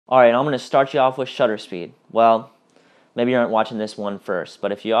Alright, I'm going to start you off with shutter speed. Well, maybe you aren't watching this one first,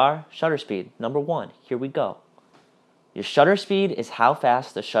 but if you are, shutter speed, number 1. Here we go. Your shutter speed is how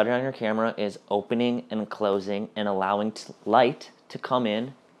fast the shutter on your camera is opening and closing and allowing light to come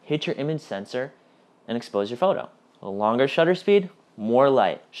in, hit your image sensor, and expose your photo. A longer shutter speed, more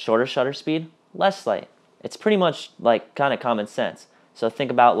light. Shorter shutter speed, less light. It's pretty much like kind of common sense. So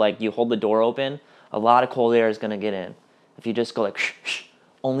think about like you hold the door open, a lot of cold air is going to get in. If you just go like shh, shh,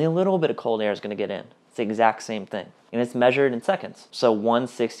 only a little bit of cold air is going to get in. It's the exact same thing. And it's measured in seconds. So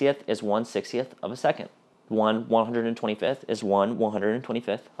 1/60th is 1/60th of a second. 1/125th is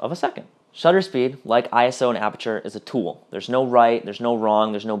 1/125th of a second. Shutter speed, like ISO and aperture, is a tool. There's no right, there's no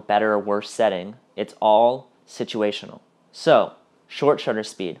wrong, there's no better or worse setting. It's all situational. So, short shutter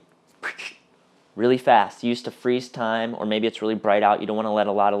speed, really fast, used to freeze time, or maybe it's really bright out, you don't want to let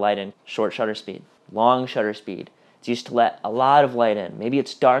a lot of light in. Short shutter speed. Long shutter speed, it's used to let a lot of light in. Maybe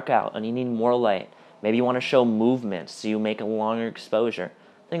it's dark out and you need more light. Maybe you want to show movement, so you make a longer exposure.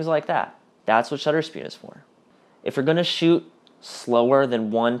 Things like that. That's what shutter speed is for. If you're going to shoot slower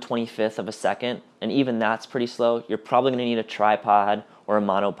than 1/25th of a second, and even that's pretty slow, you're probably going to need a tripod or a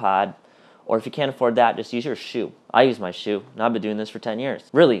monopod. Or if you can't afford that, just use your shoe. I use my shoe, and I've been doing this for 10 years.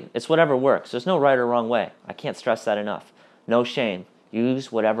 Really, it's whatever works. There's no right or wrong way. I can't stress that enough. No shame.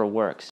 Use whatever works.